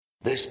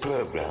This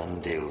program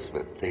deals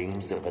with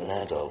themes of an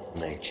adult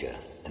nature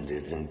and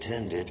is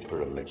intended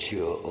for a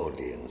mature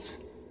audience.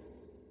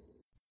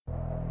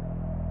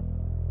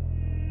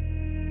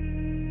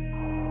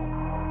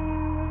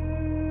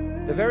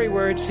 The very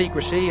word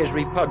secrecy is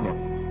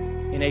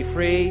repugnant in a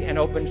free and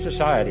open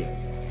society.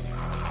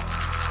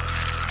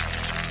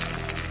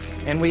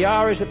 And we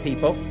are, as a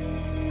people,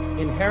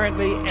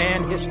 inherently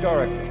and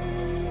historically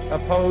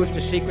opposed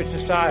to secret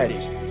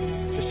societies,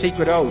 to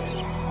secret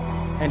oaths,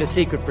 and to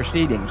secret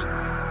proceedings.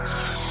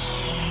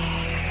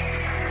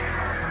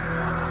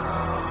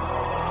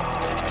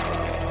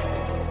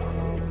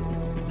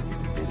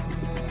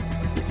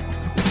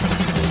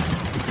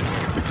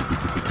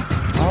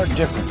 Our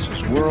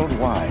differences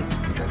worldwide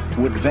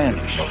would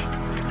vanish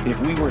if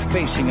we were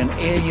facing an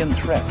alien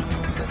threat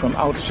from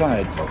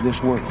outside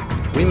this world.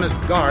 We must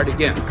guard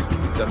against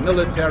the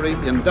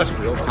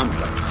military-industrial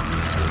complex.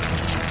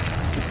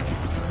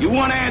 You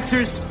want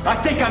answers? I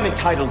think I'm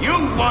entitled. You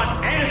want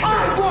answers?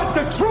 I want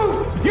the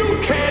truth! You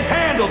can't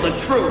handle the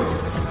truth!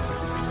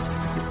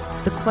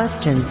 The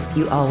questions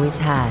you always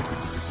had.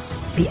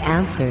 The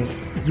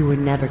answers you were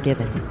never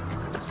given.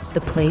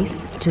 The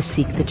place to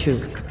seek the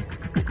truth.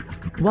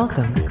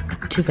 Welcome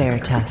to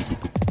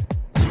Veritas.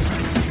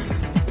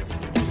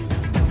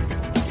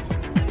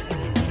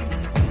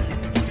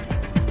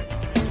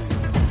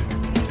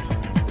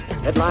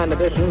 Headline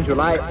edition,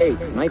 July 8,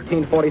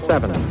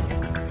 1947.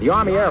 The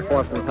Army Air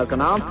Forces has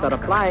announced that a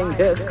flying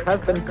disc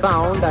has been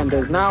found and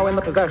is now in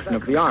the possession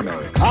of the Army.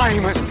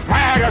 I'm as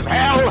mad as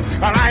hell,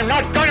 and I'm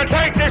not going to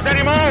take this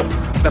anymore!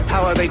 The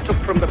power they took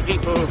from the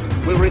people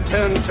will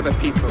return to the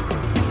people.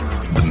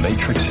 The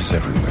Matrix is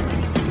everywhere.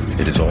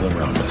 It is all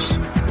around us.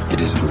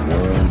 It is the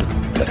world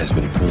that has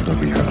been pulled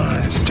over your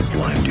eyes to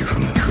blind you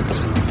from the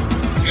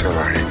truth. Shall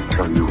I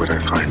tell you what I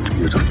find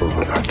beautiful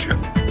about you?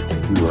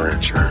 You are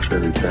at your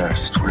very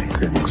best when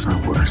things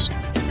are worst.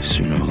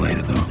 Sooner or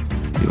later, though,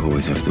 you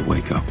always have to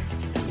wake up.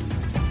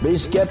 Be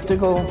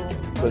skeptical,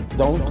 but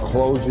don't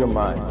close your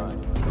mind.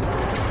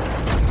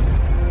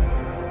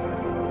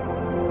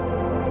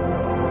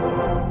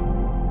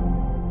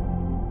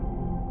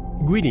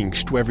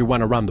 Greetings to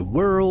everyone around the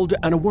world,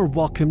 and a warm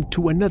welcome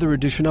to another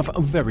edition of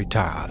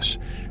Veritas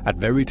at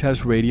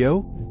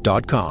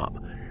veritasradio.com.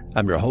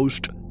 I'm your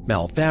host,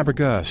 Mel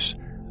Fabregas,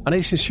 and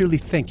I sincerely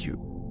thank you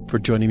for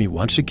joining me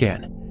once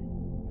again.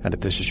 And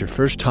if this is your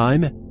first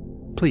time,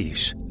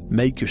 please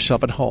make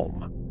yourself at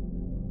home.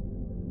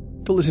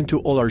 To listen to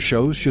all our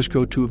shows, just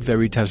go to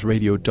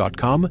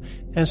veritasradio.com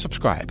and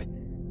subscribe.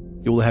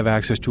 You will have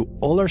access to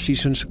all our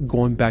seasons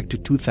going back to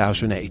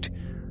 2008,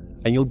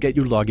 and you'll get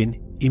your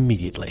login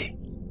immediately.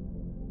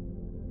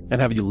 And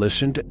have you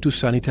listened to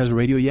Sanitas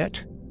Radio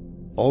yet?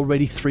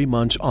 Already 3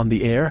 months on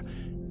the air,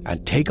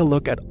 and take a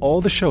look at all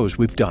the shows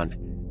we've done.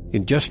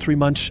 In just 3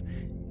 months,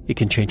 it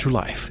can change your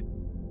life.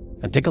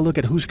 And take a look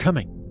at who's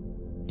coming.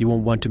 You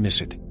won't want to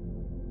miss it.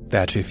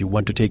 That's if you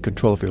want to take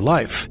control of your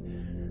life.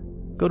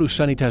 Go to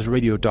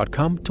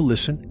sanitasradio.com to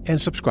listen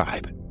and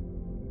subscribe.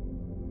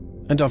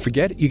 And don't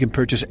forget, you can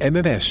purchase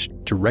MMS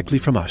directly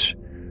from us,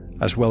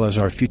 as well as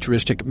our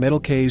futuristic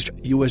metal-cased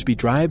USB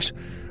drives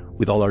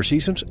with all our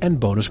seasons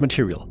and bonus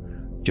material.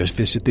 Just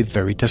visit the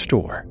Veritas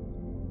store.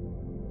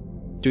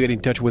 To get in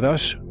touch with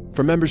us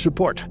for member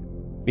support,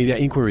 media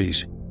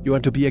inquiries, you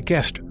want to be a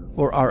guest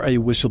or are a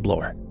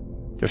whistleblower,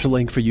 there's a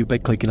link for you by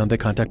clicking on the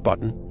contact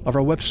button of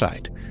our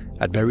website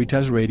at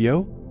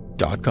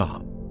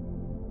veritasradio.com.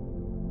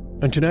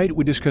 And tonight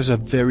we discuss a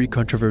very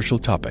controversial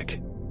topic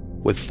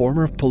with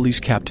former police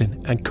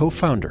captain and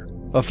co-founder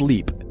of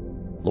LEAP,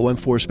 Law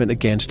Enforcement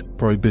Against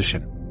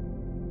Prohibition,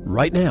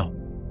 right now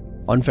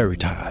on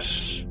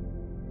Veritas.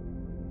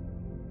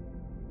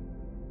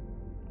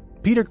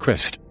 Peter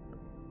Christ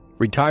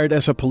retired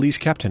as a police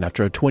captain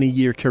after a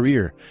 20-year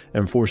career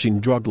enforcing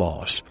drug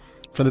laws.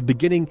 From the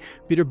beginning,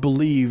 Peter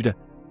believed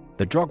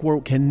the drug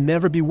war can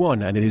never be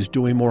won and it is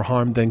doing more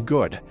harm than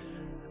good.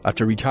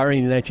 After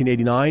retiring in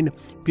 1989,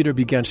 Peter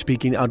began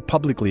speaking out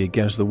publicly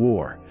against the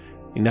war.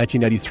 In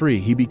 1993,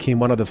 he became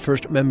one of the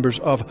first members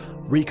of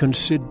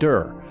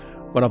Reconsider,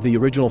 one of the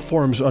original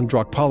forums on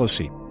drug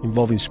policy,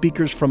 involving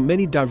speakers from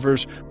many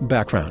diverse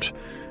backgrounds.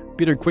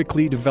 Peter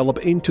quickly developed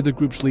into the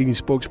group's leading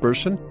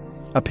spokesperson,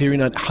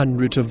 appearing at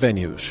hundreds of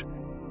venues.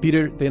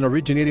 Peter then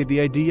originated the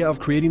idea of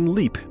creating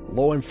LEAP,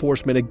 Law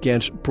Enforcement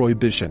Against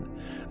Prohibition,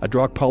 a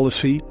drug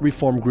policy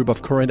reform group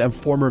of current and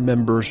former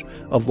members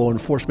of law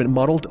enforcement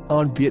modeled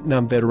on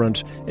Vietnam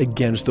veterans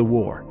against the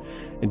war.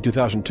 In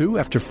 2002,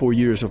 after 4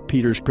 years of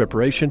Peter's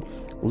preparation,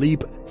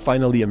 LEAP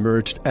finally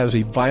emerged as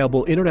a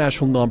viable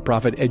international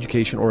nonprofit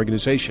education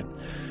organization.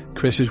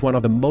 Chris is one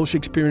of the most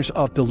experienced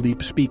of the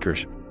LEAP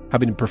speakers,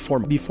 having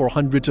performed before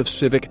hundreds of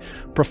civic,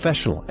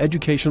 professional,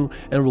 educational,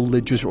 and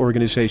religious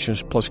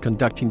organizations, plus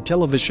conducting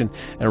television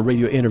and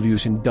radio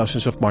interviews in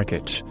dozens of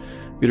markets.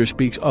 Peter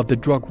speaks of the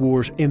drug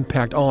war's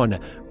impact on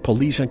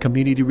police and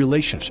community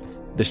relations,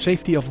 the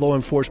safety of law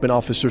enforcement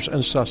officers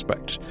and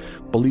suspects,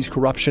 police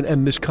corruption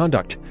and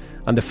misconduct,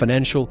 and the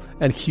financial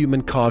and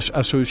human costs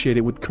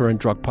associated with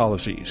current drug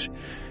policies.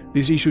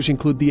 These issues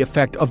include the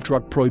effect of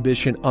drug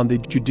prohibition on the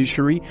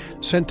judiciary,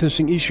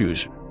 sentencing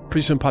issues,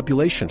 prison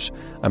populations,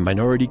 and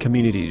minority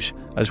communities,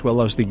 as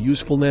well as the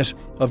usefulness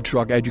of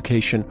drug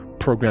education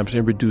programs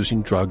in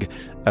reducing drug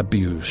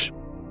abuse.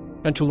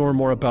 And to learn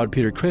more about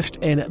Peter Christ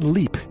and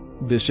LEAP,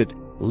 visit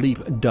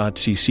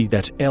leap.cc.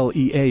 That's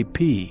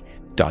LEAP.cc.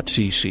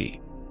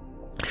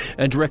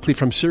 And directly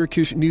from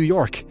Syracuse, New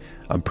York,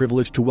 I'm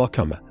privileged to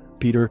welcome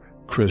Peter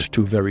Christ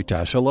to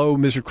Veritas. Hello,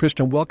 Mr. Christ,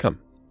 and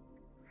welcome.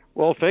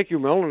 Well, thank you,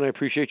 Mel, and I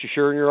appreciate you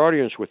sharing your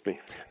audience with me.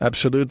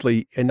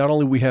 Absolutely. And not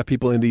only we have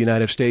people in the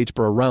United States,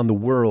 but around the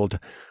world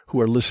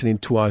who are listening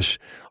to us.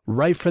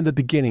 Right from the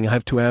beginning, I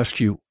have to ask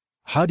you,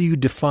 how do you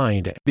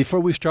define it? Before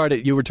we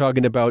started, you were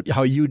talking about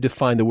how you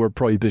define the word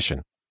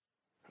prohibition.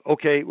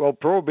 Okay, well,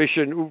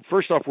 prohibition,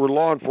 first off, we're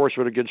law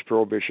enforcement against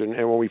prohibition,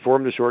 and when we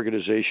formed this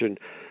organization,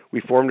 we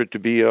formed it to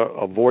be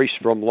a voice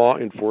from law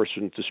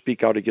enforcement to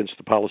speak out against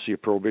the policy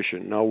of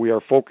prohibition. Now, we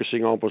are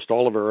focusing almost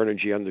all of our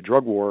energy on the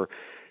drug war,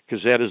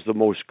 because that is the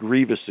most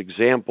grievous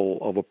example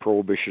of a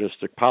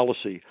prohibitionistic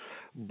policy.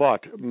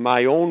 But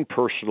my own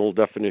personal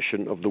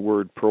definition of the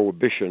word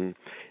prohibition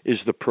is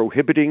the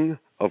prohibiting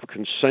of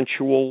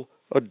consensual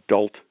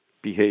adult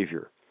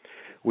behavior.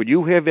 When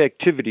you have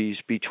activities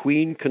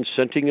between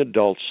consenting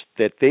adults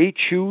that they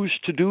choose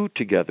to do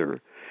together,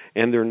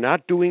 and they're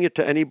not doing it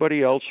to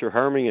anybody else or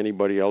harming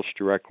anybody else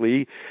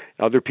directly,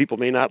 other people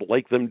may not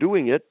like them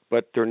doing it,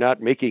 but they're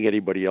not making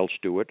anybody else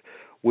do it.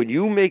 When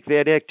you make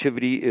that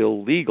activity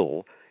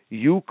illegal,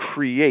 you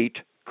create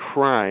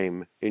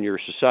crime in your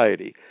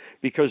society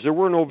because there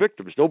were no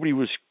victims. Nobody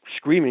was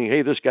screaming,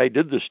 hey, this guy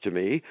did this to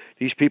me.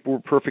 These people were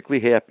perfectly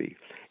happy.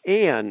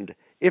 And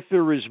if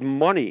there is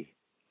money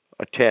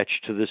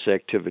attached to this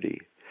activity,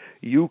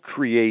 you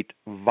create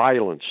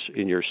violence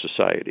in your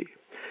society.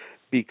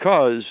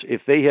 Because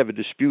if they have a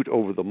dispute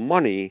over the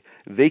money,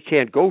 they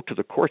can't go to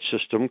the court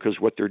system because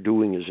what they're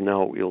doing is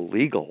now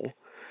illegal.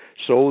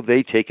 So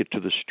they take it to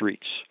the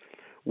streets.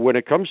 When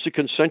it comes to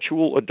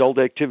consensual adult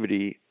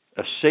activity,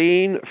 a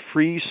sane,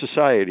 free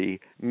society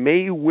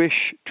may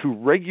wish to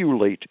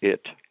regulate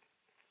it,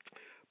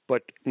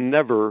 but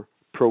never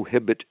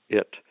prohibit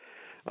it.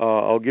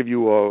 I'll give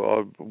you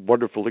a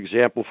wonderful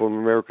example from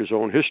America's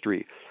own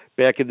history.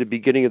 Back in the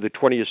beginning of the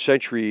 20th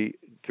century,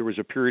 there was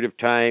a period of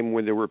time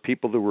when there were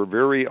people that were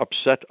very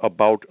upset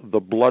about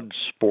the blood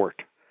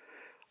sport,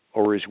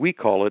 or as we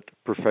call it,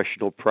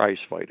 professional prize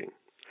fighting.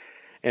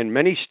 And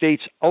many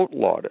states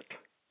outlawed it.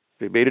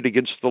 They made it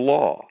against the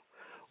law.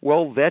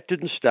 Well, that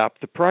didn't stop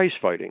the prize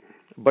fighting.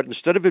 But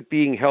instead of it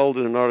being held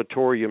in an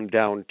auditorium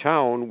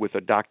downtown with a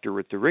doctor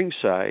at the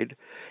ringside,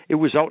 it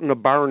was out in a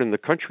barn in the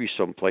country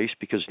someplace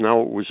because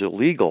now it was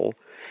illegal.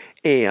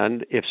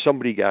 And if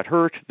somebody got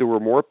hurt, there were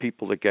more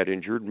people that got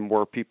injured and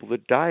more people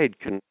that died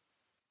to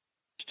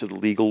the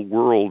legal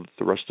world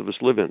the rest of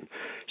us live in.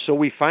 So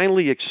we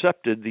finally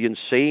accepted the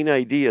insane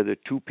idea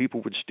that two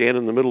people would stand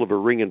in the middle of a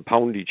ring and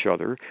pound each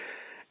other,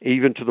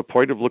 even to the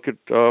point of, look at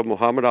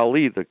Muhammad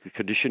Ali, the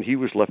condition he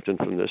was left in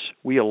from this.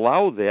 We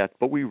allow that,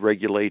 but we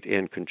regulate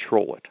and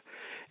control it.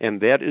 And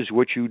that is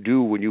what you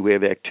do when you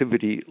have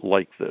activity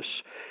like this.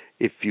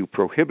 If you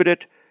prohibit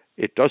it,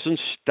 it doesn't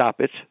stop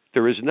it.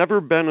 There has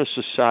never been a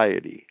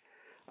society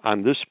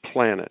on this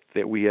planet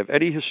that we have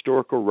any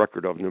historical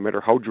record of, no matter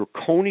how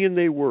draconian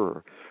they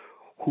were,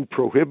 who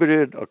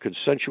prohibited a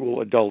consensual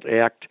adult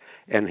act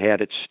and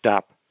had it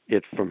stop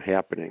it from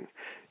happening.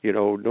 You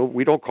know, no,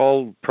 we don't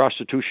call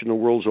prostitution the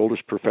world's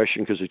oldest profession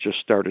because it just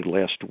started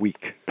last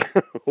week.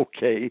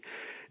 Okay?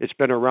 It's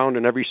been around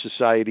in every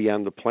society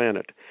on the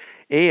planet.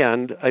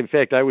 And, in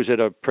fact, I was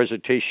at a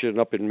presentation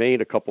up in Maine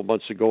a couple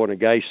months ago, and a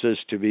guy says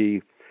to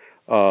me,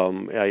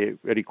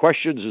 any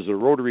questions? Is it a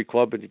Rotary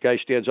Club? And the guy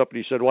stands up and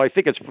he said, well, I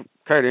think it's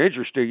kind of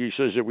interesting. He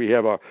says that we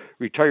have a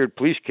retired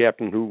police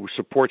captain who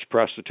supports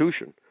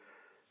prostitution.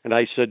 And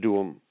I said to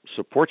him,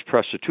 supports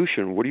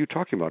prostitution? What are you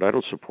talking about? I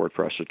don't support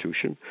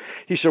prostitution.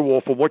 He said,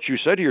 well, from what you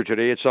said here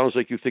today, it sounds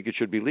like you think it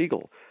should be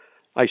legal.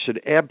 I said,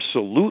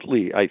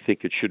 absolutely, I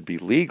think it should be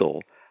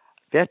legal.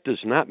 That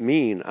does not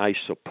mean I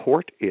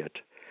support it.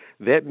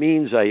 That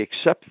means I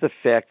accept the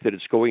fact that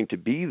it's going to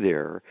be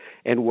there.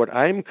 And what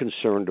I'm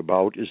concerned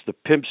about is the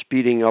pimps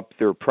beating up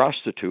their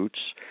prostitutes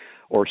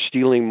or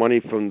stealing money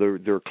from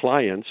their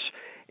clients,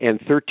 and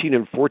 13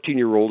 and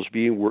 14-year-olds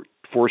being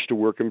forced to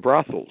work in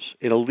brothels.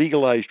 In a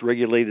legalized,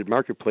 regulated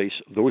marketplace,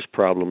 those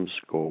problems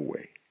go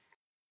away.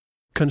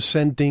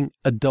 Consenting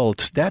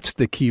adults, that's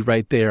the key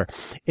right there.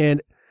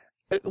 And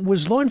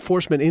was law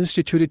enforcement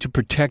instituted to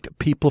protect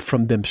people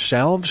from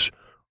themselves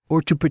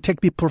or to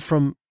protect people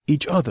from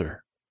each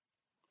other?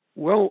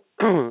 Well,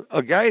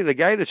 the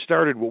guy that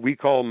started what we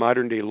call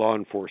modern-day law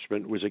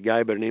enforcement was a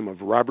guy by the name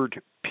of Robert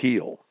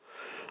Peel.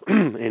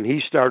 And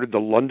he started the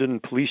London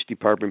Police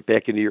Department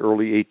back in the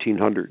early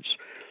 1800s.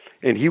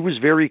 And he was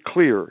very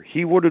clear.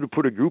 He wanted to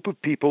put a group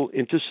of people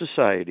into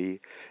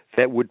society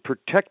that would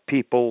protect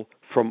people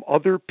from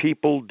other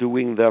people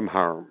doing them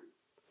harm.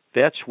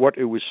 That's what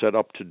it was set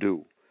up to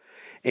do.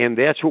 And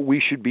that's what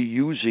we should be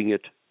using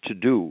it to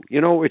do.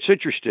 You know, it's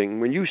interesting.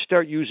 When you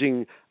start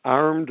using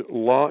armed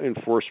law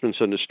enforcement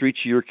on the streets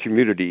of your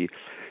community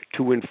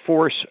to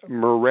enforce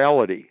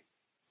morality,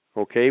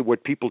 okay,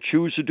 what people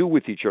choose to do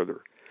with each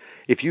other,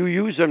 if you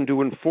use them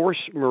to enforce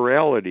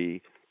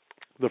morality,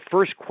 the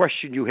first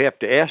question you have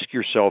to ask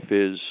yourself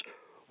is,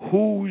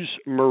 whose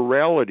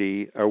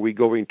morality are we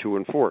going to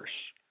enforce?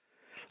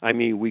 I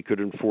mean, we could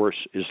enforce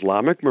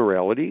Islamic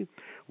morality,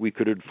 we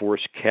could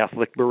enforce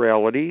Catholic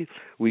morality,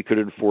 we could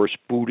enforce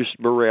Buddhist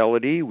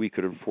morality, we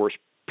could enforce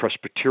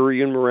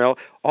Presbyterian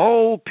morality.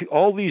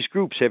 All these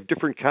groups have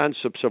different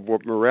concepts of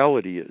what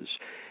morality is,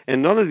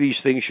 and none of these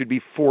things should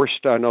be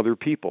forced on other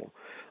people.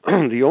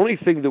 The only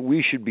thing that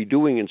we should be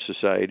doing in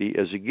society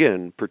is,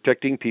 again,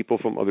 protecting people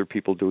from other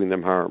people doing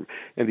them harm.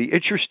 And the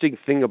interesting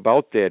thing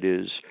about that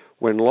is,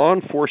 when law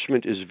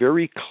enforcement is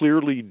very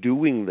clearly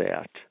doing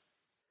that,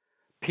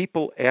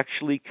 people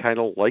actually kind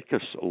of like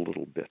us a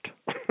little bit.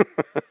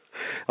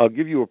 I'll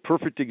give you a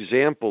perfect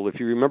example. If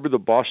you remember the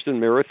Boston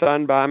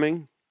Marathon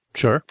bombing?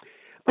 Sure.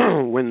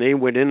 When they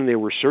went in and they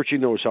were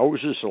searching those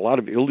houses, a lot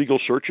of illegal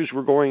searches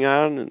were going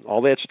on and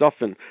all that stuff.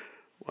 And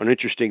an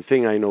interesting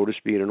thing I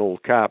noticed, being an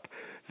old cop,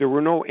 there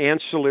were no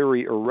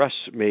ancillary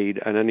arrests made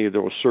on any of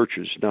those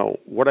searches. Now,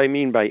 what I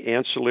mean by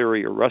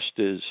ancillary arrest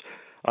is,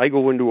 I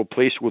go into a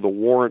place with a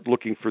warrant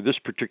looking for this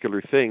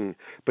particular thing,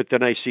 but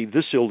then I see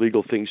this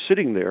illegal thing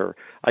sitting there.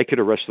 I could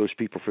arrest those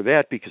people for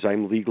that because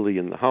I'm legally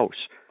in the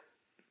house.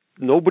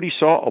 Nobody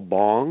saw a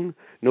bong.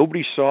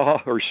 Nobody saw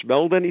or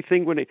smelled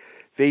anything when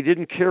they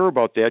didn't care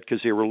about that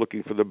because they were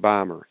looking for the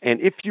bomber.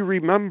 And if you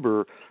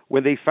remember,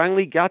 when they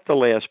finally got the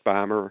last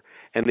bomber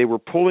and they were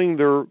pulling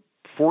their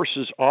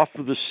forces off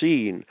of the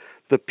scene,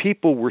 the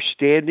people were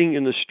standing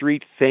in the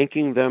street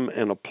thanking them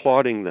and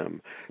applauding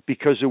them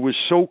because it was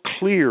so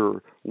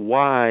clear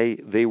why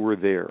they were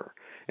there.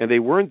 And they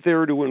weren't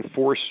there to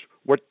enforce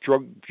what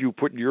drug you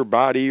put in your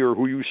body or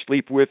who you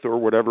sleep with or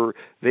whatever.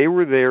 They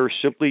were there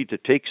simply to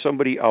take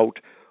somebody out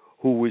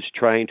who was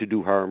trying to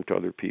do harm to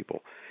other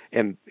people.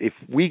 And if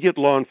we get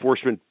law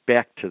enforcement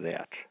back to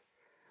that,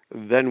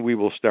 then we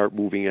will start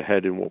moving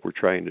ahead in what we're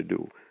trying to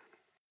do.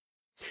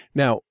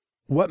 Now,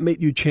 what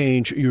made you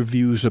change your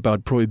views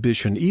about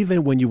prohibition,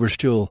 even when you were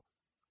still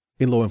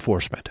in law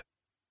enforcement?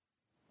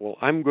 Well,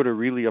 I'm going to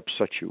really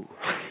upset you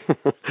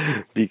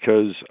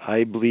because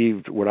I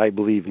believed what I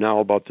believe now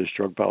about this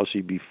drug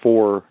policy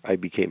before I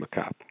became a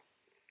cop.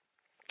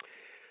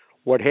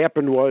 What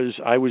happened was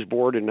I was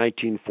born in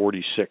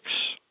 1946.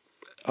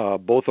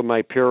 Both of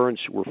my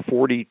parents were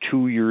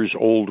 42 years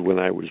old when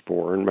I was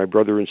born. My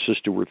brother and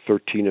sister were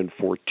 13 and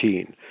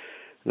 14.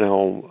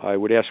 Now, I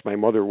would ask my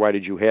mother, why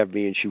did you have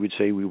me? And she would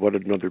say, we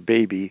wanted another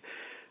baby.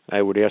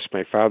 I would ask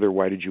my father,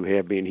 why did you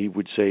have me? And he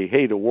would say,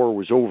 hey, the war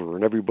was over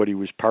and everybody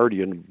was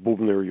partying.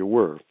 Boom, there you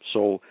were.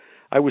 So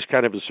I was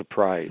kind of a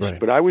surprise. Right.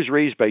 But I was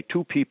raised by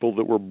two people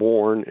that were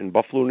born in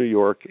Buffalo, New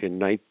York in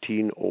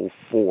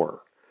 1904.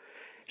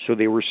 So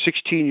they were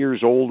 16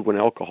 years old when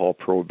alcohol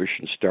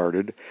prohibition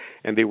started,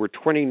 and they were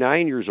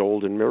 29 years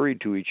old and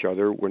married to each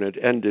other when it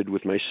ended,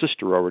 with my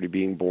sister already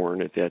being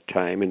born at that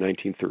time in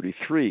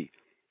 1933.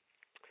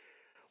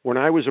 When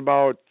I was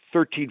about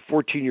 13,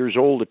 14 years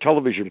old, a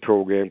television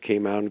program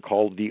came on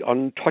called The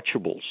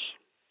Untouchables,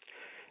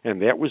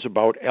 and that was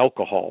about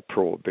alcohol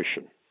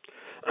prohibition.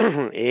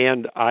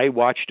 And I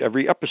watched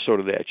every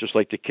episode of that, just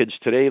like the kids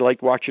today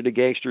like watching the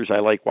gangsters. I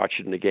like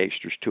watching the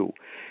gangsters too.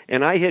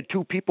 And I had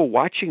two people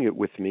watching it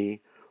with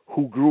me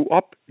who grew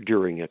up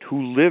during it,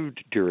 who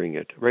lived during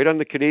it, right on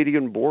the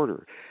Canadian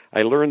border.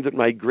 I learned that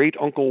my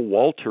great-uncle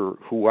Walter,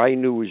 who I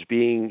knew as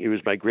being, it was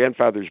my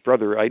grandfather's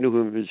brother, I knew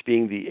him as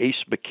being the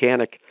ace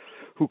mechanic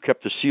who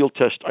kept the seal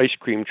test ice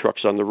cream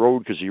trucks on the road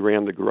because he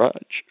ran the garage.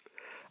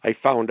 I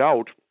found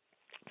out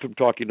from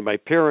talking to my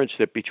parents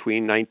that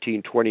between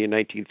 1920 and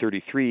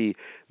 1933,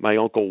 my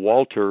Uncle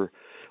Walter,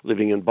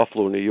 living in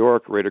Buffalo, New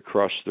York, right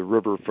across the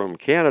river from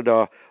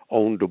Canada,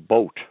 owned a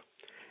boat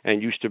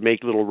and used to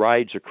make little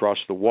rides across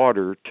the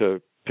water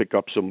to pick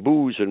up some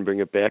booze and bring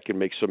it back and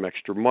make some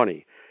extra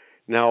money.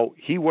 Now,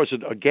 he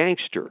wasn't a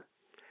gangster.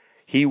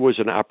 He was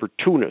an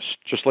opportunist,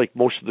 just like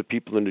most of the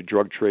people in the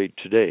drug trade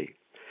today.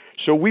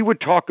 So we would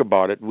talk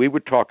about it. We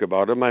would talk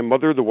about it. My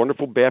mother, the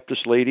wonderful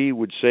Baptist lady,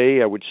 would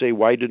say, I would say,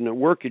 why didn't it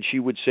work? And she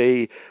would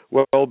say,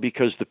 well,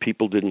 because the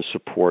people didn't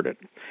support it.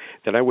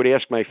 Then I would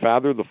ask my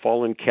father, the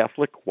fallen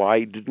Catholic,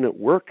 why didn't it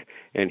work?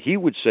 And he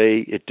would say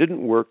it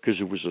didn't work because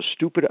it was a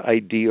stupid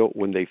idea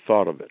when they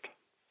thought of it.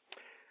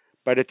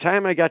 By the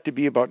time I got to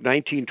be about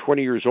 19,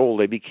 20 years old,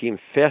 I became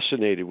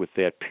fascinated with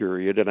that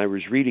period, and I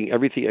was reading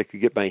everything I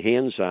could get my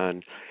hands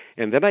on.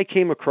 And then I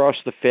came across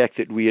the fact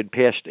that we had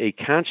passed a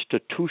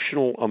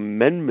constitutional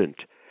amendment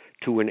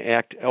to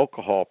enact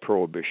alcohol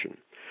prohibition.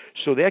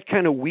 So that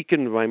kind of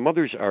weakened my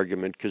mother's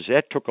argument because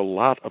that took a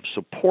lot of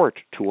support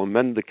to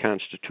amend the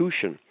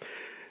Constitution.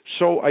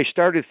 So I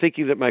started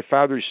thinking that my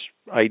father's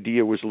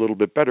idea was a little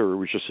bit better. It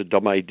was just a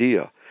dumb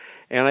idea.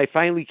 And I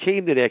finally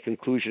came to that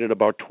conclusion at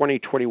about 20,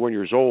 21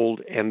 years old.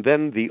 And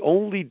then the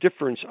only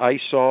difference I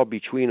saw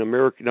between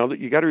America, now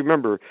you got to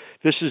remember,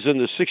 this is in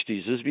the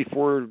 60s. This is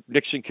before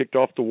Nixon kicked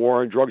off the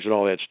war on drugs and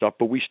all that stuff,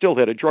 but we still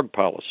had a drug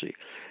policy.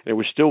 And it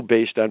was still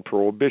based on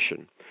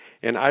prohibition.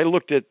 And I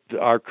looked at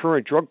our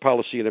current drug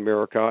policy in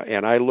America,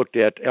 and I looked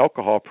at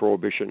alcohol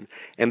prohibition,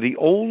 and the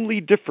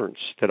only difference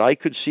that I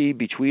could see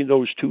between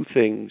those two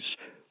things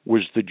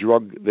was the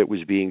drug that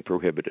was being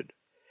prohibited.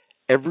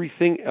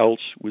 Everything else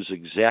was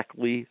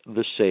exactly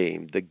the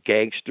same. The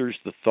gangsters,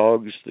 the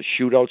thugs, the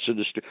shootouts in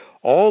the street,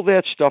 all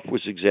that stuff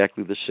was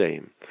exactly the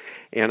same.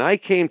 And I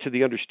came to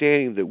the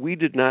understanding that we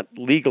did not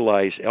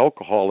legalize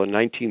alcohol in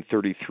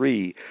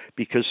 1933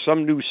 because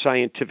some new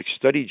scientific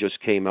study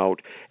just came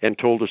out and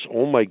told us,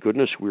 oh my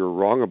goodness, we were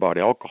wrong about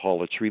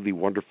alcohol. It's really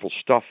wonderful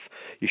stuff.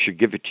 You should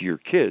give it to your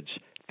kids.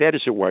 That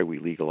isn't why we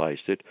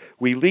legalized it.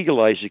 We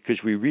legalized it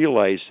because we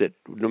realized that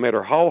no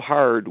matter how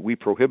hard we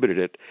prohibited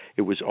it,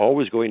 it was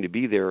always going to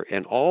be there.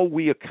 And all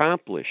we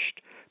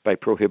accomplished by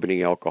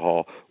prohibiting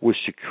alcohol was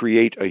to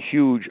create a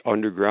huge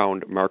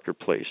underground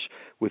marketplace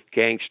with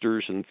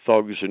gangsters and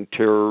thugs and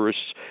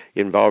terrorists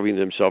involving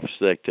themselves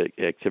in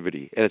that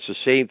activity. And it's the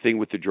same thing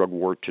with the drug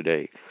war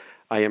today.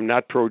 I am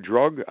not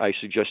pro-drug. I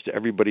suggest to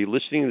everybody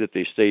listening that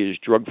they stay as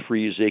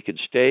drug-free as they can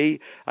stay.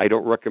 I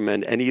don't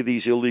recommend any of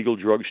these illegal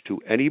drugs to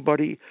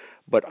anybody,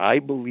 but I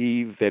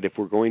believe that if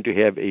we're going to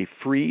have a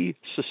free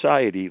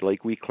society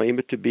like we claim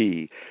it to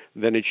be,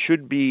 then it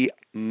should be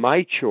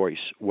my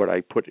choice what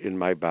I put in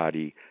my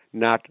body,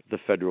 not the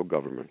federal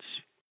government's.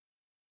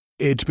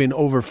 It's been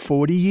over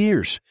 40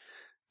 years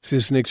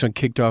since Nixon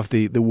kicked off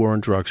the war on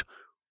drugs.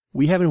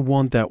 We haven't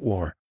won that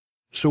war.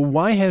 So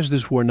why has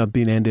this war not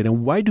been ended,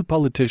 and why do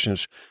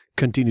politicians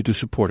continue to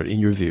support it, in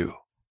your view?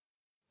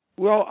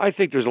 Well, I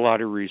think there's a lot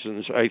of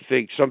reasons. I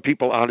think some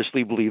people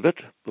honestly believe it.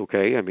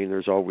 Okay, I mean,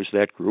 there's always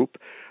that group.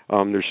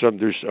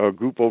 There's a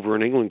group over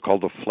in England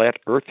called the Flat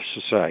Earth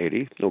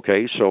Society.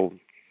 Okay, so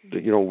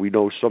we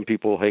know some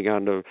people hang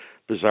on to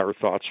bizarre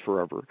thoughts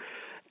forever.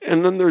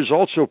 And then there's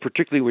also,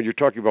 particularly when you're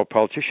talking about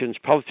politicians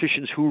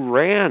who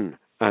ran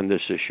on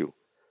this issue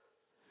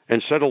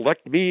and said,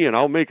 elect me and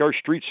I'll make our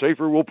streets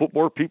safer, we'll put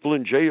more people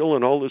in jail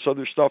and all this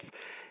other stuff.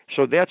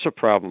 So that's a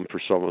problem for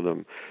some of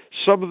them.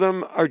 Some of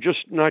them are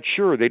just not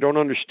sure. They don't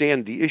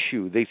understand the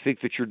issue. They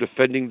think that you're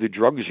defending the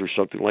drugs or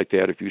something like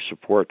that if you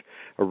support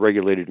a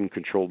regulated and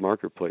controlled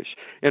marketplace.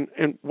 And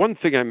one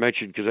thing I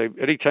mentioned, because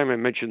anytime I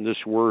mention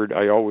this word,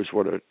 I always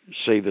want to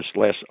say this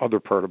last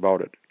other part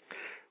about it.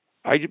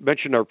 I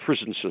mentioned our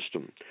prison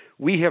system.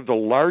 We have the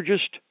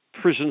largest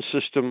prison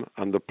system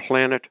on the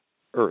planet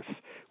Earth.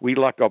 We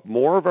lock up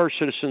more of our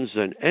citizens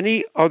than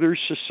any other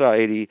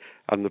society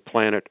on the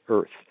planet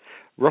Earth.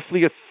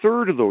 Roughly a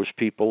third of those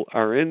people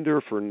are in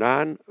there for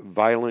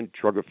non-violent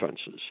drug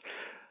offenses.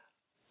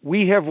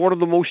 We have one of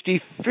the most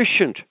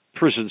efficient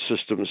prison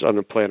systems on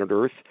the planet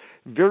Earth.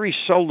 Very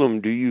seldom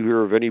do you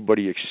hear of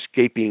anybody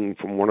escaping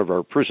from one of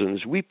our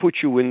prisons. We put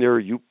you in there,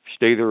 you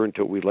stay there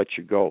until we let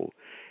you go.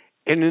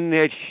 And in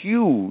that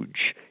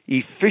huge,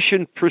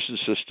 efficient prison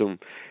system,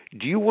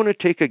 do you want to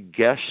take a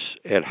guess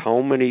at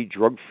how many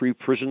drug-free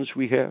prisons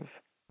we have?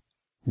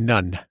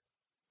 None.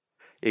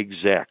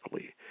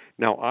 Exactly.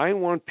 Now, I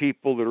want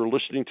people that are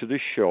listening to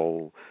this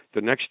show,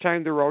 the next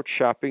time they're out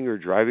shopping or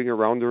driving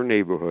around their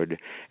neighborhood,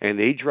 and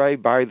they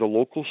drive by the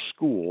local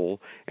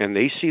school, and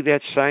they see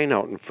that sign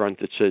out in front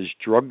that says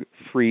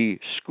drug-free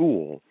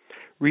school,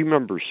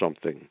 remember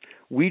something.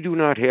 We do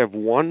not have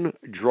one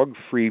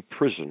drug-free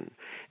prison.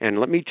 And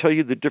let me tell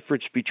you the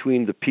difference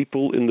between the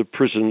people in the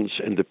prisons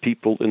and the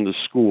people in the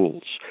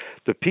schools.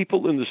 The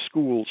people in the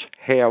schools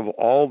have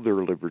all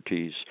their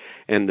liberties,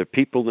 and the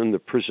people in the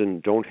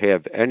prison don't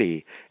have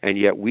any, and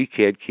yet we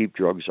can't keep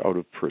drugs out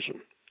of prison.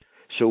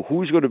 So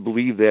who's going to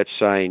believe that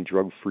sign,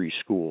 drug-free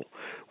school?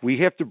 We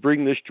have to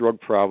bring this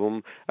drug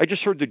problem. I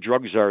just heard the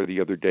drug czar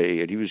the other day,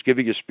 and he was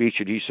giving a speech,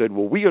 and he said,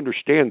 well, we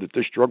understand that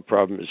this drug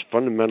problem is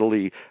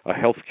fundamentally a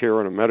healthcare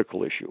and a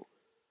medical issue.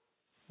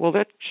 Well,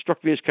 that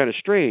struck me as kind of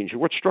strange.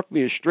 What struck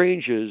me as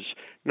strange is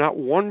not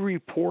one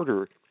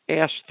reporter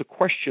asked the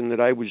question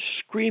that I was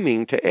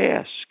screaming to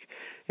ask,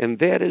 and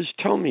that is,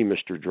 tell me,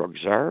 Mr. Drug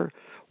Czar,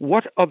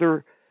 what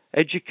other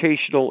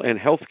educational and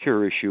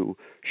healthcare issue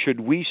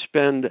should we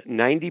spend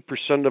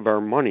 90% of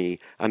our money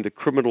on the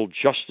criminal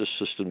justice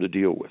system to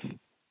deal with?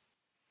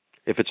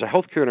 If it's a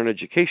healthcare and an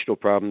educational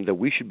problem, then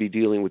we should be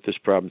dealing with this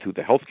problem through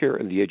the healthcare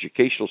and the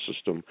educational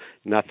system,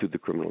 not through the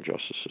criminal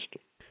justice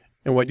system.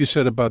 And what you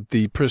said about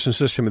the prison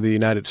system in the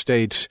United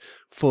States,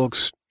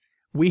 folks,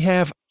 we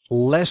have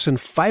less than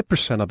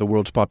 5% of the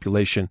world's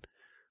population,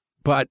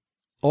 but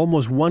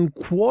almost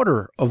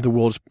 1/4 of the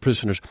world's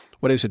prisoners.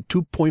 What is it,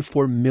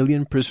 2.4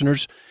 million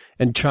prisoners?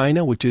 And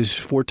China, which is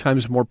 4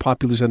 times more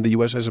populous than the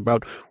U.S., has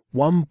about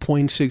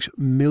 1.6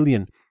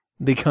 million.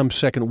 They come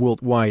second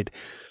worldwide.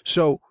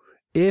 So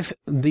if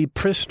the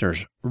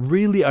prisoners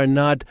really are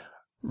not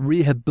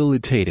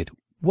rehabilitated,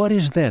 what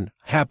is then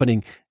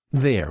happening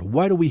there?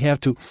 Why do we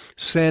have to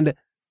send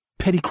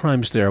petty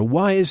crimes there?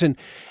 Why isn't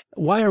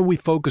Why are we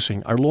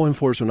focusing our law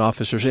enforcement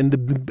officers in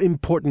the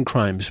important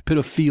crimes,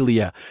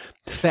 pedophilia,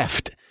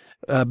 theft,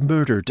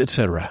 murder,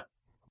 etc.?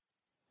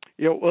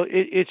 Well,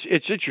 it's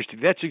interesting.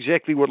 That's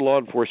exactly what law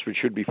enforcement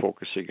should be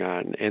focusing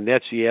on, and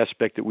that's the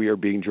aspect that we are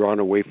being drawn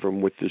away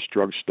from with this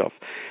drug stuff.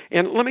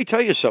 And let me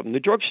tell you something. The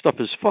drug stuff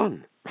is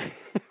fun.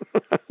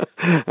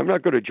 I'm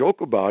not going to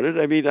joke about it.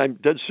 I mean, I'm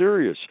dead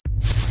serious.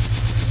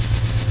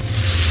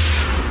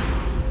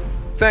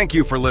 Thank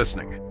you for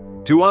listening.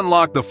 To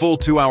unlock the full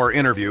 2-hour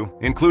interview,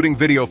 including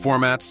video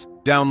formats,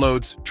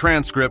 downloads,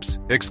 transcripts,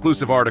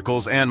 exclusive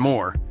articles, and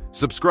more,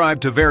 subscribe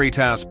to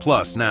Veritas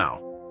Plus now.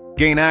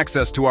 Gain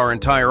access to our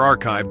entire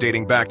archive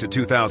dating back to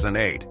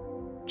 2008.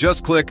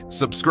 Just click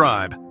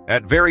subscribe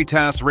at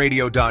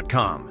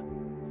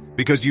veritasradio.com.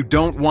 Because you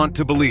don't want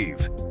to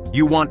believe,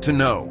 you want to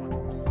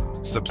know.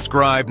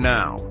 Subscribe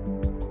now.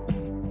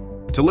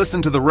 To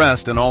listen to the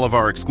rest and all of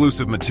our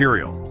exclusive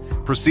material,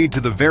 proceed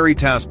to the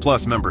Veritas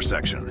Plus member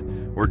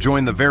section, or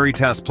join the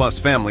Veritas Plus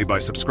family by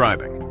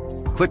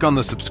subscribing. Click on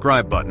the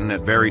subscribe button at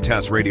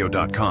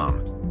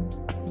veritasradio.com.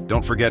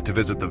 Don't forget to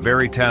visit the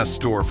Veritas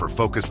store for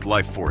focused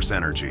life force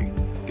energy.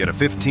 Get a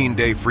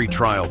 15-day free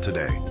trial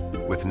today,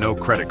 with no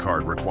credit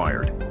card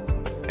required.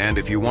 And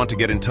if you want to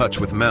get in touch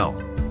with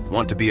Mel,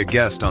 want to be a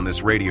guest on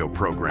this radio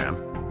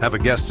program, have a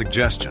guest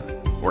suggestion,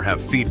 or have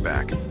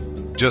feedback,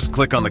 just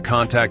click on the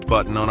contact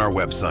button on our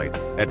website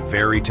at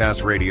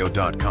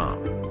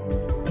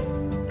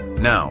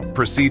veritasradio.com. Now,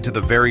 proceed to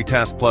the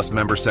Veritas Plus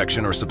member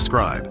section or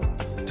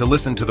subscribe to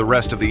listen to the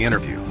rest of the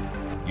interview.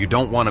 You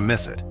don't want to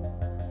miss it.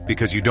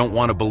 Because you don't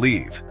want to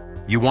believe,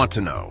 you want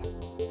to know.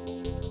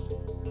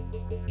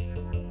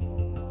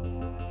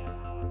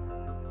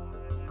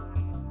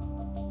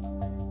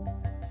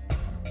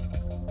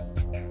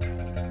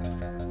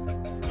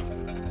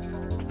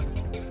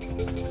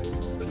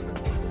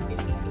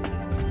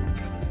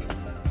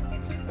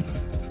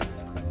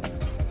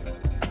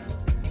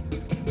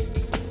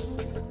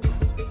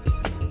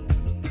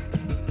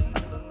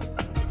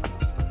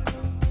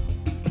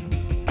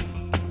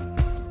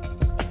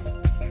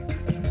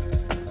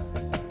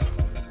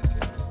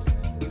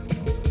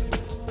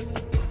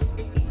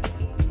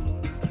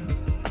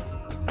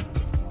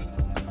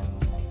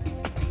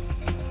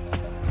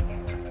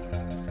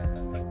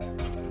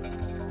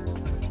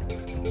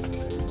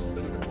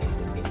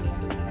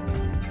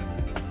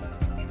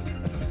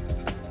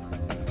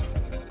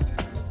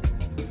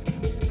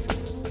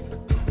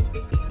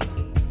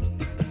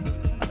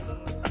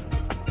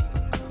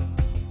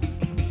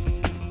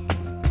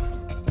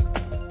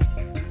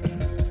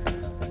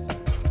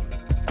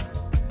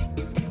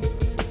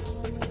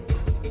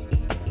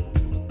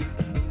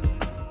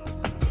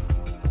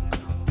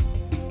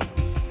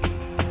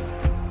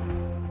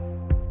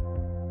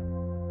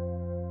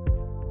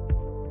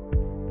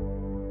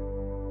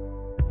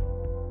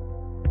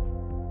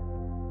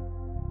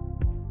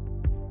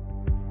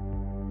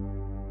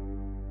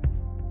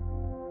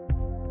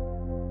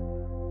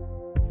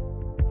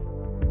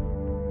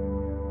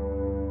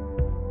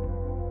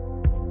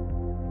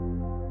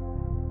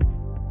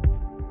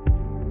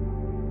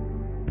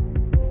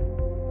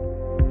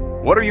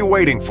 What are you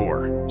waiting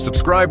for?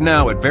 Subscribe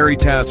now at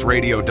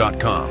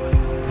veritasradio.com.